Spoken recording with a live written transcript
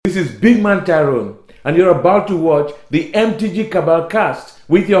This is Big Man Tyrone, and you're about to watch the MTG Cabal cast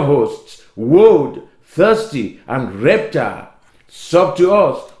with your hosts, Woad, Thirsty, and Reptar. Sub to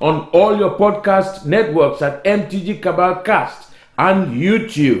us on all your podcast networks at MTG Cabal Cast and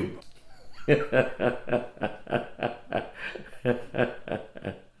YouTube.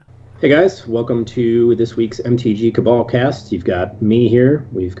 Hey guys, welcome to this week's MTG Cabal cast. You've got me here,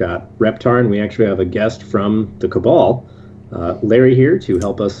 we've got Reptar, and we actually have a guest from the Cabal, Larry, here to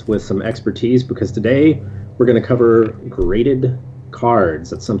help us with some expertise, because today we're going to cover graded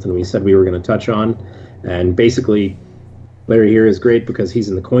cards. That's something we said we were going to touch on. And basically, Larry here is great because he's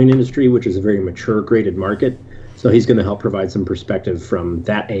in the coin industry, which is a very mature graded market. So he's going to help provide some perspective from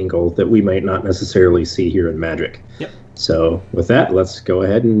that angle that we might not necessarily see here in Magic. Yep. So with that, let's go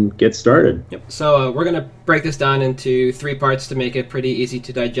ahead and get started. Yep. So we're going to break this down into 3 parts to make it pretty easy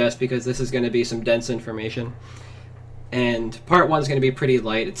to digest, because this is going to be some dense information. And part 1 is going to be pretty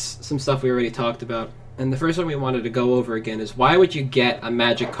light. It's some stuff we already talked about. And the first one we wanted to go over again is, why would you get a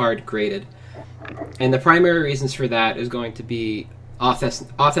Magic card graded? And the primary reasons for that is going to be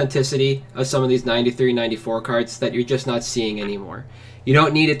authenticity of some of these 93, 94 cards that you're just not seeing anymore. You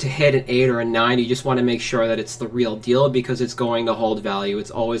don't need it to hit an 8 or a 9. You just want to make sure that it's the real deal, because it's going to hold value.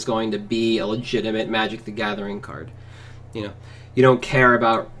 It's always going to be a legitimate Magic the Gathering card. You know, you don't care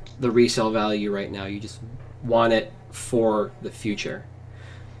about the resale value right now. You just want it for the future.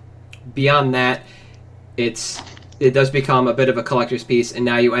 Beyond that, it does become a bit of a collector's piece, and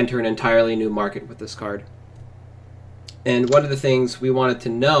now you enter an entirely new market with this card. And one of the things we wanted to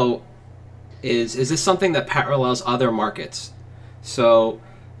know is this something that parallels other markets? So,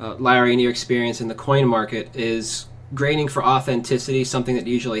 Larry, in your experience in the coin market, is grading for authenticity something that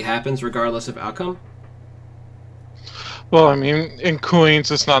usually happens regardless of outcome? Well, I mean, in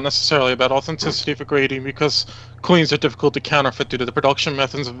coins, it's not necessarily about authenticity for grading, because coins are difficult to counterfeit due to the production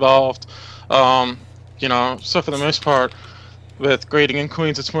methods involved. So for the most part, with grading in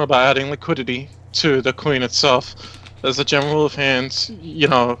coins, it's more about adding liquidity to the coin itself. As a general rule of hands,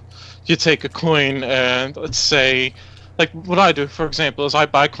 you take a coin and, let's say, like what I do, for example, is I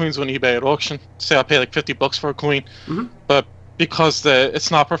buy coins on eBay at auction. Say I pay like $50 for a coin, but because it's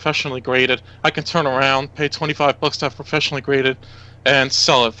not professionally graded, I can turn around, pay $25 to have professionally graded, and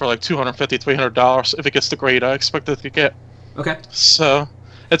sell it for like $250, $300 if it gets the grade I expect it to get. Okay. So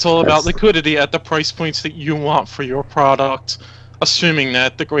it's all about liquidity at the price points that you want for your product, assuming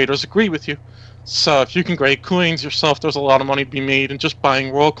that the graders agree with you. So if you can grade coins yourself, there's a lot of money to be made in just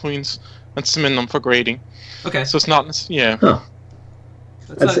buying raw coins and submitting them for grading. Okay. So it's not, yeah. Huh.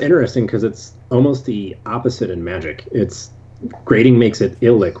 That's interesting, because it's almost the opposite in Magic. Grading makes it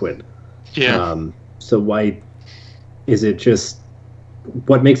illiquid. Yeah. So why is it just,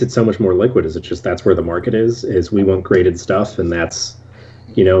 what makes it so much more liquid? Is it just that's where the market is we want graded stuff, and that's,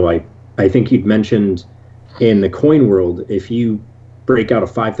 I think you'd mentioned in the coin world, if you break out a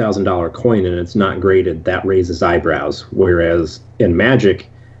 $5,000 coin and it's not graded, that raises eyebrows. Whereas in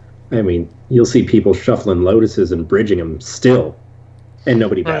Magic, I mean, you'll see people shuffling lotuses and bridging them still, and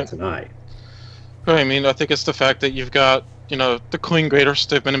nobody bats an eye. Right. I mean, I think it's the fact that you've got, the coin graders,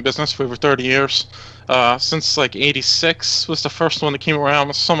 they've been in business for over 30 years. Since like 86 was the first one that came around,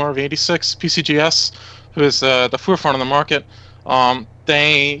 the summer of 86, PCGS, who is the forefront of the market.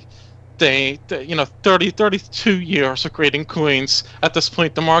 They 32 years of grading coins. At this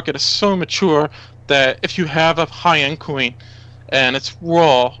point, the market is so mature that if you have a high-end coin and it's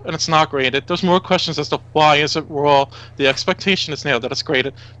raw and it's not graded, there's more questions as to why is it raw. The expectation is now that it's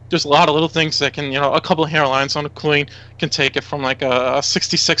graded. There's a lot of little things that can, a couple of hairlines on a coin can take it from like a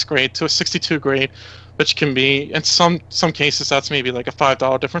 66 grade to a 62 grade, which can be, in some cases, that's maybe like a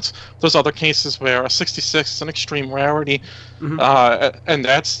 $5 difference. There's other cases where a 66 is an extreme rarity, and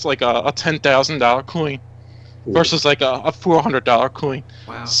that's like a $10,000 coin versus like a $400 coin.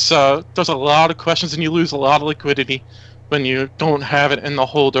 Wow. So there's a lot of questions, and you lose a lot of liquidity when you don't have it in the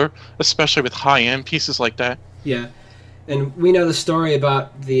holder, especially with high-end pieces like that. Yeah. And we know the story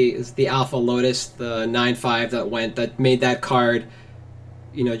about the Alpha Lotus, the 9.5 that made that card,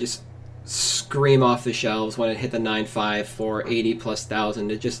 just scream off the shelves when it hit the 9.5 for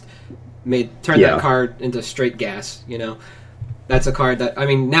 80,000+. It just turned that card into straight gas. That's a card that, I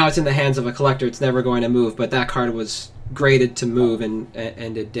mean, now it's in the hands of a collector. It's never going to move, but that card was graded to move, and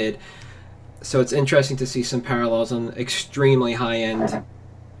it did. So it's interesting to see some parallels on extremely high-end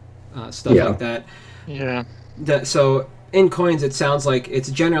stuff like that. Yeah. So in coins, it sounds like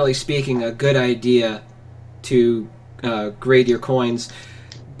it's, generally speaking, a good idea to grade your coins.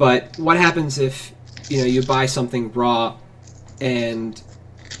 But what happens if you buy something raw and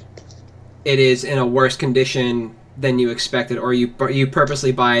it is in a worse condition than you expected, or you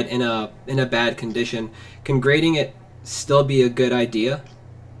purposely buy it in a bad condition, can grading it still be a good idea?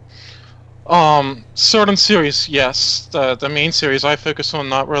 Certain series, yes. The main series I focus on,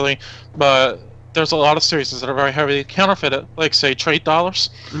 not really, but there's a lot of series that are very heavily counterfeited, like say trade dollars.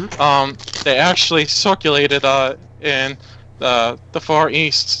 They actually circulated in the Far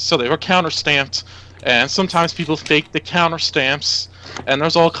East, so they were counter-stamped, and sometimes people fake the counter-stamps, and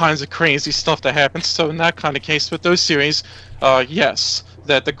there's all kinds of crazy stuff that happens. So in that kind of case, with those series, yes,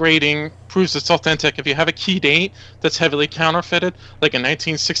 that the grading proves it's authentic. If you have a key date that's heavily counterfeited, like a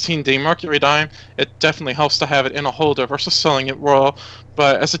 1916 day Mercury dime, it definitely helps to have it in a holder versus selling it raw.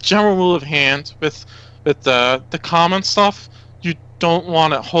 But as a general rule of hand, with the common stuff, you don't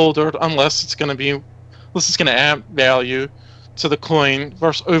want it holdered unless it's going to add value to the coin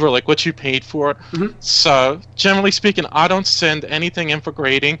versus over like what you paid for it. So generally speaking, I don't send anything in for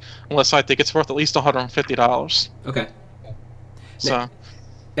grading unless I think it's worth at least $150. Okay. So.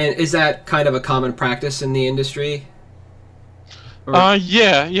 And is that kind of a common practice in the industry?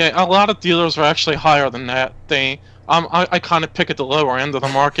 Yeah. A lot of dealers are actually higher than that. I kind of pick at the lower end of the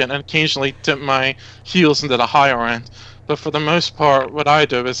market and occasionally dip my heels into the higher end. But for the most part, what I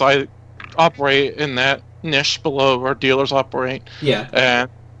do is I operate in that niche below where dealers operate. Yeah. And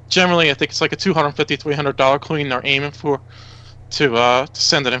generally, I think it's like a $250, $300 coin they're aiming for to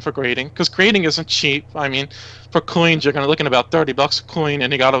send it in for grading. Because grading isn't cheap. I mean, for coins, you're going to look at about $30 a coin,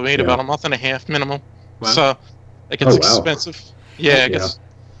 and you got to wait about a month and a half minimum. Wow. So it gets expensive. Yeah, it gets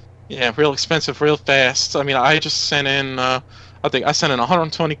real expensive real fast. I mean, I just sent in, I think I sent in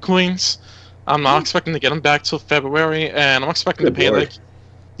 120 coins. I'm not expecting to get them back till February, and I'm expecting to pay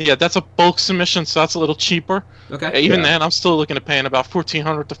that's a bulk submission, so that's a little cheaper. Okay. Even then, I'm still looking at paying about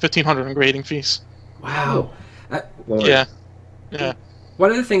 $1,400 to $1,500 in grading fees. Wow. Yeah.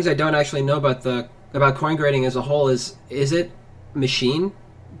 One of the things I don't actually know about coin grading as a whole is it machine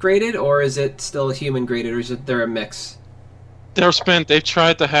graded, or is it still human graded, or is there a mix? They've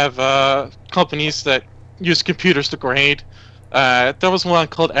tried to have companies that use computers to grade. There was one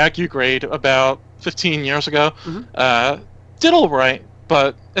called AccuGrade about 15 years ago. Did all right,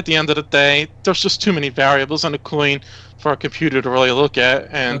 but at the end of the day, there's just too many variables in a coin for a computer to really look at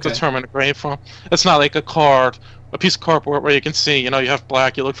and determine a grade from. It's not like a piece of cardboard where you can see, you have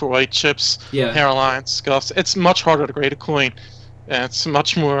black, you look for white chips, hairlines, scuffs. It's much harder to grade a coin. And it's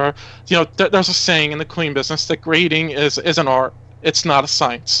much more, there's a saying in the coin business that grading is an art. It's not a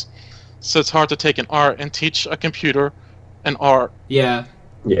science. So it's hard to take an art and teach a computer an art. Yeah.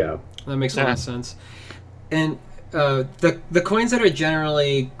 Yeah. That makes a lot of sense. And the coins that are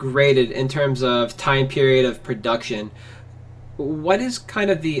generally graded in terms of time period of production, what is kind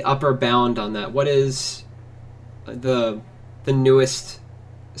of the upper bound on that? What is the newest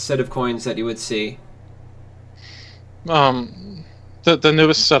set of coins that you would see? The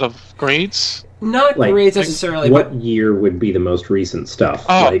newest set of grades? Not grades necessarily. What year would be the most recent stuff?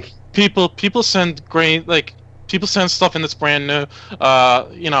 People send people send stuff in that's brand new.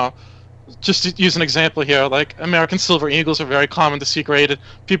 Just to use an example here, like American Silver Eagles are very common to see graded.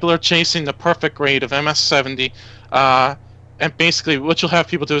 People are chasing the perfect grade of MS70. And basically, what you'll have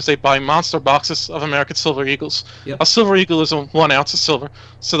people do is they buy monster boxes of American Silver Eagles. Yep. A Silver Eagle is 1 ounce of silver,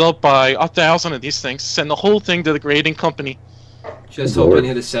 so they'll buy 1,000 of these things, send the whole thing to the grading company. Just hoping to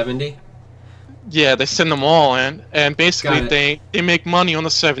hit a 70. Yeah, they send them all in, and basically they make money on the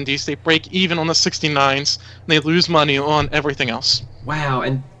 70s, they break even on the 69s, and they lose money on everything else.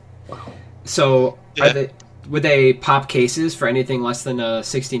 Wow, so would they pop cases for anything less than a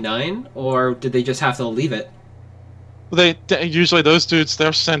 69, or did they just have to leave it? They usually, those dudes,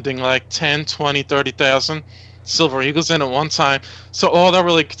 they're sending like 10, 20, 30,000 Silver Eagles in at one time. So all they're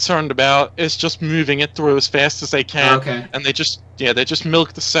really concerned about is just moving it through as fast as they can. Okay. And they just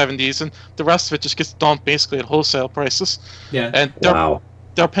milk the 70s, and the rest of it just gets dumped basically at wholesale prices. Yeah. And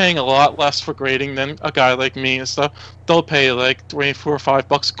they're paying a lot less for grading than a guy like me and stuff. They'll pay like $3, $4,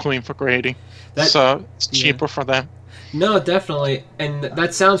 $5 a coin for grading. So it's cheaper for them. No, definitely. And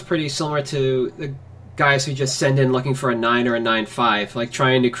that sounds pretty similar to the guys who just send in looking for a 9 or a 9.5, like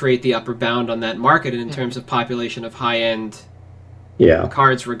trying to create the upper bound on that market in terms of population of high-end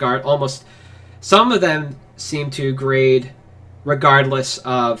cards. Some of them seem to grade regardless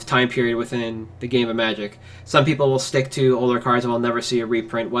of time period within the game of Magic. Some people will stick to older cards and will never see a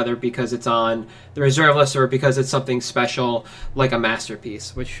reprint, whether because it's on the reserve list or because it's something special like a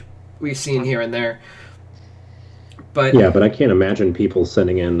masterpiece, which we've seen here and there. But I can't imagine people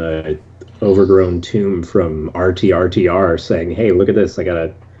sending in a overgrown tomb from RTRTR saying, "Hey, look at this! I've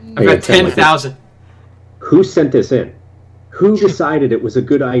got 10,000." Who sent this in? Who decided it was a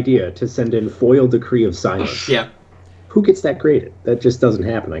good idea to send in Foil Decree of Silence? Yeah. who gets that graded? That just doesn't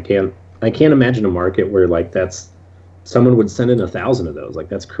happen. I can't imagine a market where like that's someone would send in 1,000 of those. Like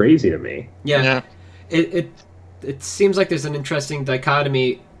that's crazy to me. Yeah. It seems like there's an interesting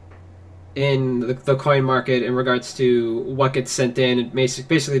dichotomy in the coin market in regards to what gets sent in, and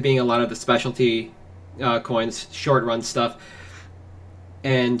basically being a lot of the specialty coins, short run stuff,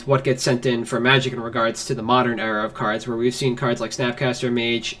 and what gets sent in for Magic in regards to the modern era of cards, where we've seen cards like Snapcaster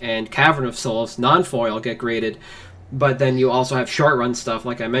Mage and Cavern of Souls, non-foil, get graded. But then you also have short run stuff,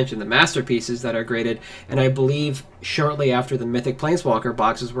 like I mentioned, the masterpieces that are graded. And I believe shortly after the Mythic Planeswalker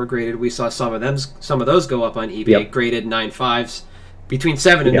boxes were graded, we saw some of those go up on eBay, graded 9.5s, between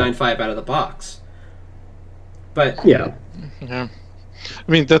 7 and 9.5 out of the box. But yeah. I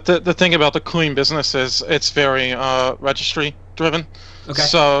mean, the thing about the coin business is it's very registry driven. Okay.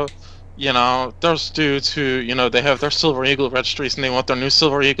 So, you know, there's dudes who, you know, they have their Silver Eagle registries and they want their new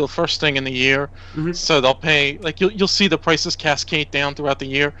Silver Eagle first thing in the year. Mm-hmm. So they'll pay, like, you'll see the prices cascade down throughout the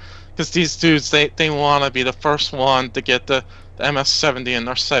year because these dudes, they want to be the first one to get the MS-70 in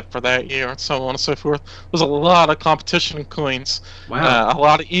their set for that year and so on and so forth. There's a lot of competition in coins. Wow. A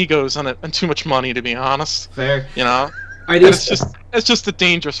lot of egos in it and too much money, to be honest. Fair. You know? Are these... It's just a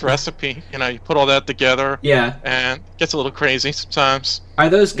dangerous recipe. You know, you put all that together. Yeah. And it gets a little crazy sometimes. Are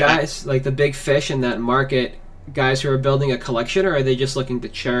those guys, like the big fish in that market, guys who are building a collection, or are they just looking to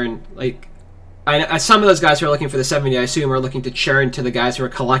churn? Like, some of those guys who are looking for the 70, I assume, are looking to churn to the guys who are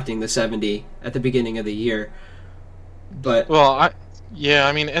collecting the 70 at the beginning of the year. But well,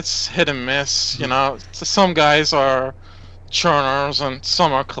 I mean, it's hit and miss. You know, some guys are churners and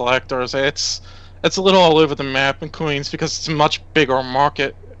some are collectors. It's a little all over the map in Queens because it's a much bigger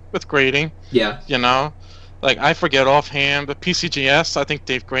market with grading. Yeah. You know, like I forget offhand, but PCGS, I think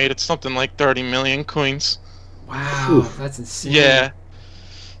they've graded something like 30 million coins. Wow, Oof. that's insane. Yeah.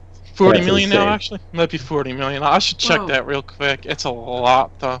 40 That's million insane. now, actually? Might be 40 million. I should check that real quick. It's a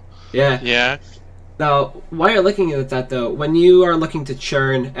lot, though. Yeah. Yeah. Now, while you're looking at that, though, when you are looking to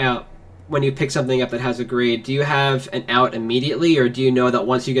churn out, when you pick something up that has a grade, do you have an out immediately, or do you know that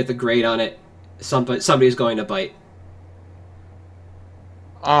once you get the grade on it, somebody's going to bite?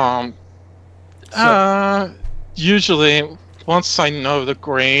 Usually, once I know the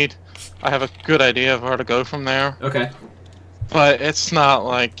grade, I have a good idea of where to go from there. Okay. But it's not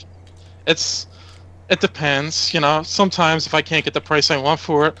like... It depends, you know. Sometimes if I can't get the price I want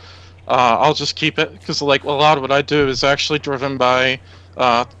for it, I'll just keep it. Because, like, a lot of what I do is actually driven by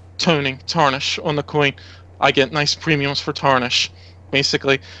toning, tarnish on the coin. I get nice premiums for tarnish,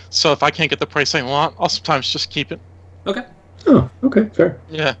 basically. So if I can't get the price I want, I'll sometimes just keep it. Okay. Oh, okay, fair.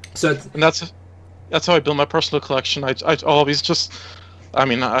 Yeah. So And that's how I build my personal collection. I always just... I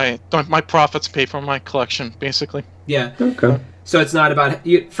mean, my profits pay for my collection, basically. yeah. Okay. So it's not about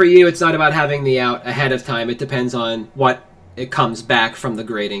for you. It's not about having the out ahead of time. It depends on what it comes back from the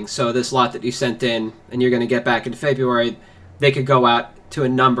grading. So this lot that you sent in and you're going to get back in February, they could go out to a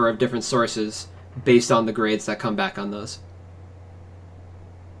number of different sources based on the grades that come back on those.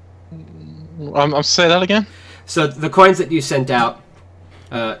 I'm say that again. So the coins that you sent out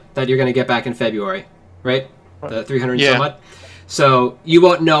that you're going to get back in February, right? The 300 Yeah. some odd. So you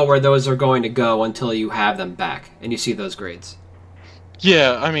won't know where those are going to go until you have them back and you see those grades.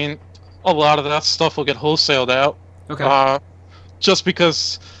 Yeah, I mean, a lot of that stuff will get wholesaled out. Okay. Just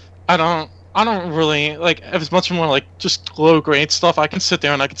because I don't really like, if it's much more like just low grade stuff, I can sit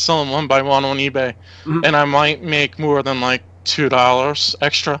there and I can sell them one by one on eBay, and I might make more than like $2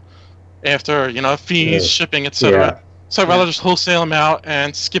 extra after, you know, fees, shipping, etc. Yeah. So I'd rather just wholesale them out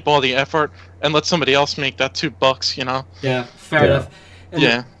and skip all the effort and let somebody else make that $2, you know. Yeah, fair enough. And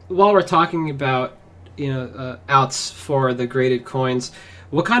Yeah. while we're talking about, outs for the graded coins,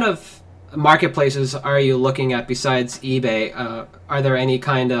 what kind of marketplaces are you looking at besides eBay? Are there any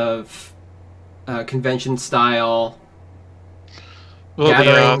kind of convention style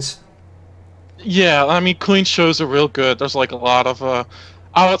gatherings? Yeah, I mean, coin shows are real good. There's like a lot of,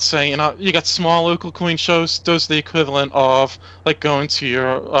 I would say, you know, you got small local coin shows. Those are the equivalent of like going to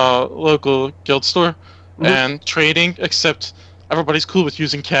your local guild store and trading, except everybody's cool with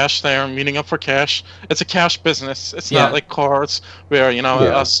using cash there and meeting up for cash. It's a cash business. It's not like cards where, you know,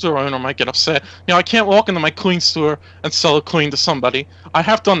 a store owner might get upset. You know, I can't walk into my coin store and sell a coin to somebody. I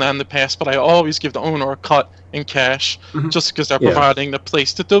have done that in the past, but I always give the owner a cut in cash just because they're providing the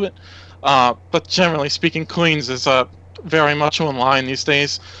place to do it. But generally speaking, coins is very much online these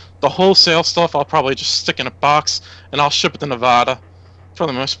days. The wholesale stuff, I'll probably just stick in a box and I'll ship it to Nevada for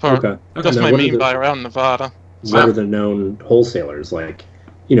the most part. Okay. That's Now, my what are main the- buyer out in Nevada. What are the known wholesalers? Like,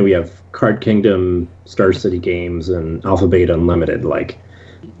 you know, we have Card Kingdom, Star City Games, and Alpha Beta Unlimited. Like,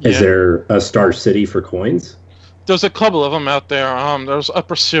 is there a Star City for coins? there's a couple of them out there. There's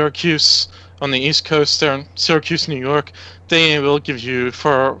Upper Syracuse on the East Coast there in Syracuse, New York. They will give you,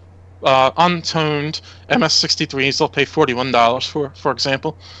 for untoned MS63s, they'll pay $41 for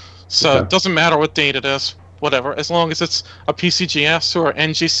example. So Okay. it doesn't matter what date it is, whatever. As long as it's a PCGS or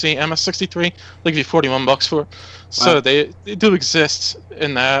NGC MS63, they'll give you $41 for it. So Wow. they do exist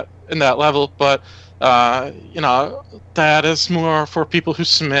in that level, but that is more for people who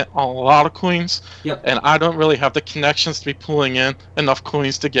submit a lot of coins. Yep. And I don't really have the connections to be pulling in enough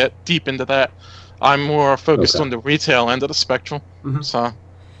coins to get deep into that. I'm more focused Okay. on the retail end of the spectrum. Mhm. So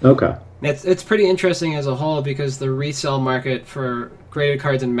Okay. It's pretty interesting as a whole because the resale market for graded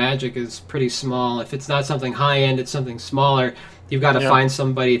cards in Magic is pretty small. If it's not something high end, it's something smaller. You've got to Yeah. find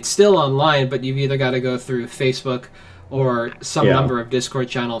somebody. It's still online, but you've either got to go through Facebook or some Yeah. number of Discord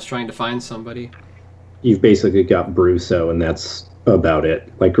channels trying to find somebody. You've basically got Bruso, and that's about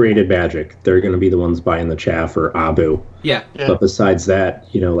it. Like graded Magic, they're going to be the ones buying the chaff, or Abu. Yeah. Yeah. But besides that,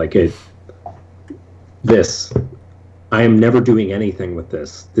 this, I am never doing anything with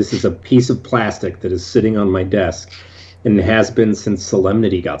this. This is a piece of plastic that is sitting on my desk and has been since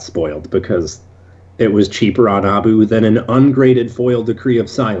Solemnity got spoiled because it was cheaper on Abu than an ungraded foil Decree of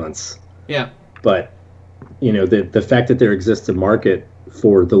Silence. Yeah. But, the fact that there exists a market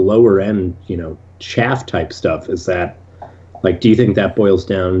for the lower end, chaff type stuff, is that, do you think that boils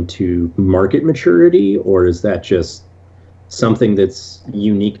down to market maturity, or is that just something that's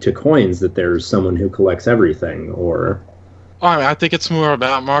unique to coins, that there's someone who collects everything? Or I think it's more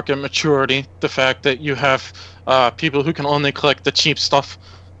about market maturity. The fact that you have people who can only collect the cheap stuff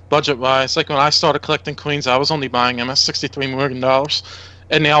budget-wise. Like when I started collecting coins, I was only buying MS63 Morgan dollars,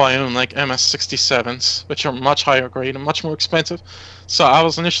 and now I own like MS67s, which are much higher grade and much more expensive. So I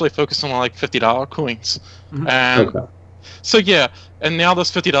was initially focused on like $50 coins, and okay, so yeah, and now those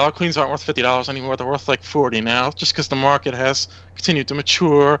 $50 coins aren't worth $50 anymore. They're worth like 40 now, just because the market has continued to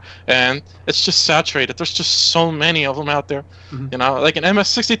mature and it's just saturated. There's just so many of them out there. Mhm. Like an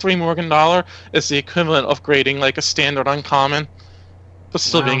MS63 Morgan dollar is the equivalent of grading like a standard uncommon, but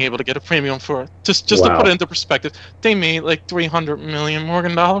still Wow. being able to get a premium for it. Just to Wow. put it into perspective, they made like 300 million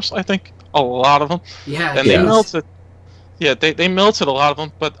Morgan dollars, I think, a lot of them, Yeah. and they Yes. melted. Yeah, they melted a lot of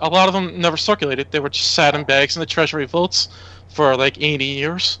them, but a lot of them never circulated. They were just sat in bags in the treasury vaults for like 80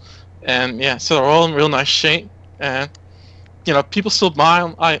 years, and yeah, so they're all in real nice shape, and people still buy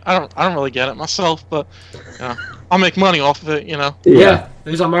them. I don't really get it myself, but I'll make money off of it. Yeah.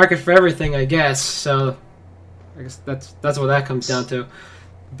 There's a market for everything, I guess. So I guess that's what that comes down to.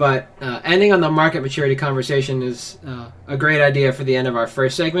 But ending on the market maturity conversation is a great idea for the end of our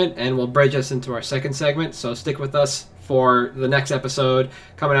first segment, and will bridge us into our second segment. So stick with us for the next episode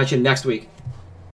coming at you next week.